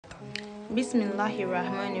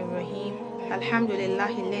Bismillahirrahmanirrahim.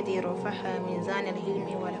 Alhamdulillahilladzi rafa'a mizan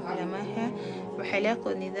al-ilmi wal ulamaha wa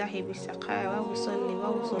khalaqa nidahi bis-saqawa wa salli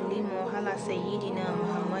wa sallimu ala sayyidina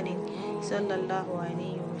Muhammadin sallallahu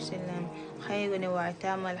alayhi wa sallam khayrun wa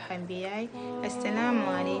atamal hanbiya. Assalamu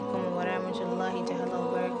alaikum wa rahmatullahi ta'ala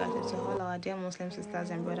wa barakatuh to all our dear Muslim sisters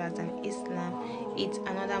and brothers in Islam. It's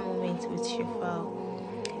another moment with Shifa.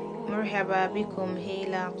 مرحبا بكم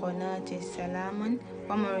إلى قناة السلام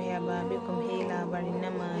ومرحبا بكم إلى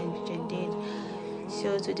برنامج جديد.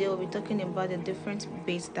 So today we'll be talking about the different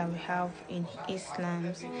baits that we have in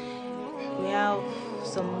Islam. We have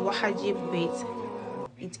some wajib baits.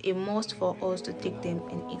 It's a must for us to take them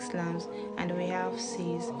in Islam, and we have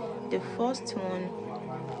six. The first one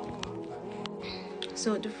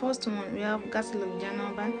we have ghusl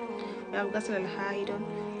al-janaba, we have ghusl al-haid,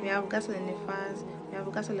 we have ghusl al-nifas, we have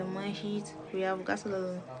ghusl al-mahid, we have ghusl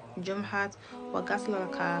al-jumhat, wa ghusl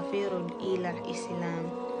al-𝐍𝐊𝐀𝐍.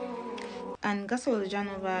 And ghusl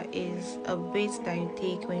al-janaba is a bath that you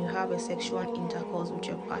take when you have a sexual intercourse with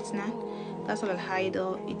your partner. Ghusl al-haid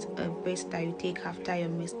is a bath that you take after your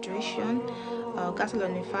menstruation. Ghusl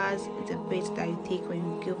al-nifas is a bath that you take when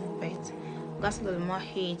you give birth. Ghusl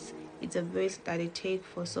al-mahid it's a bath that they take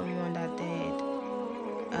for someone that died.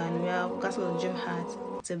 And we have ghusl al-jumhat.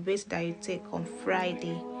 It's a bath that you take on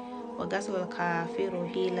Friday. Or ghusl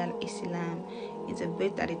𝐁𝐀𝐓𝐇. It's a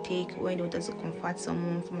bath that they take when they want to convert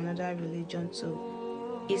someone from another religion to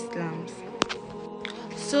Islam.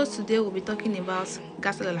 So today we'll be talking about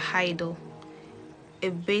ghusl al-haid, a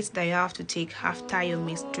bath that you have to take after your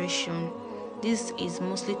menstruation. This is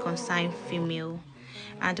mostly concerned female,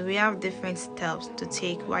 and we have different steps to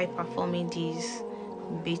take while performing this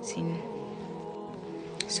bathing.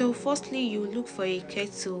 So firstly, you look for a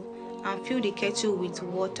kettle and fill the kettle with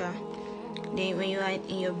water. Then when you are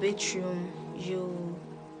in your bedroom, you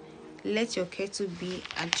let your kettle be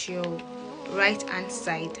at your right hand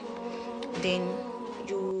side. Then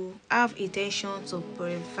you have intention to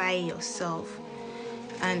purify yourself,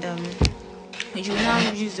 and you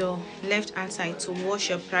now use your left hand side to wash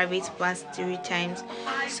your private parts 3 times.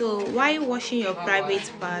 So while washing your private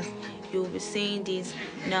parts, you'll be saying this: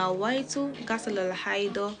 𝐍𝐊𝐀𝐍 ghusl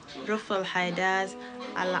al-haid رفع الحدث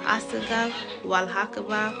الأصغر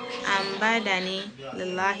والأكبر عن بدني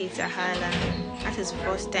لله تعالى. That is the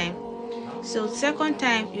first time. So second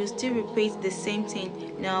time, you still repeat the same thing: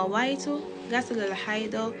 𝐍𝐊𝐀𝐍 ghusl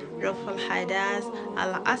al-haid رفع الحدث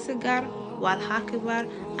الأصغر والأكبر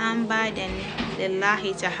عن بدني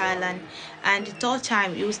لله تعالى. And the third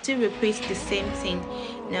time, you still repeat the same thing: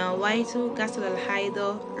 𝐍𝐊𝐀𝐍 ghusl al-haid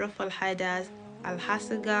رفع الحدث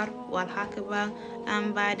الأصغر والأكبر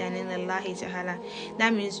عن بدني لله تعالى.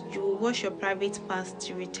 That means you wash your private parts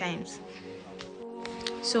 3 times.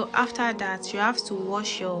 So after that, you have to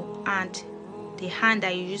wash your hand. The hand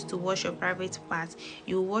that you used to wash your private parts,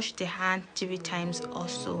 you wash the hand 3 times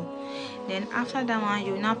also. Then after that one,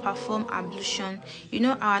 you now perform ablution. You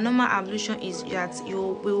know, our normal ablution is that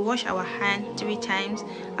we wash our hand 3 times,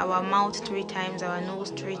 our mouth 3 times, our nose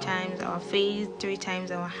 3 times, our face 3 times,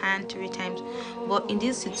 our hand 3 times. But in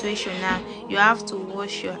this situation now, you have to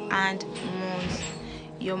wash your hand once,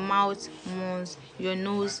 your mouth once, your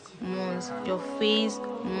nose once, your face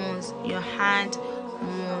once, your hand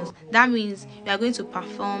once. That means you are going to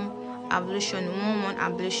perform ablution, one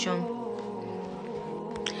ablution.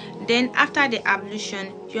 Then after the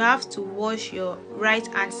ablution, you have to wash your right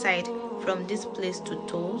hand side from this place to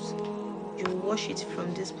toes. You wash it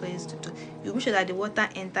from this place to toes. You make sure that the water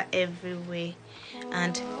enter everywhere,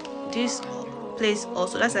 and this place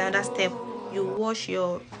also, that's another step. You wash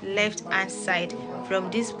your left hand side from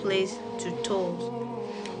this place to toes.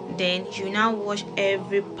 Then you now wash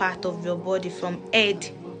every part of your body from head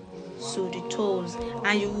to the toes,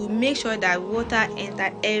 and you will make sure that water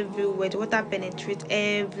enter everywhere, the water penetrates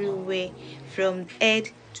everywhere from head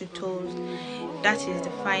to toes. That is the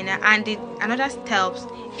final. And another step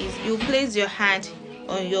is you place your hand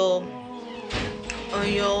on your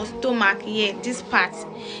stomach here, this part.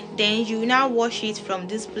 Then you now wash it from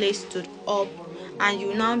this place to up, and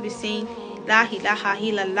you now be saying لا إله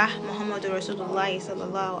إلا الله محمد رسول الله صلى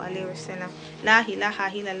الله عليه وسلم. لا إله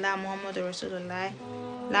إلا الله محمد رسول الله.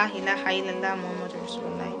 لا إله إلا الله محمد رسول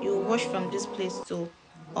الله. You wash from this place to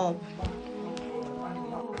up.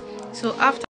 So after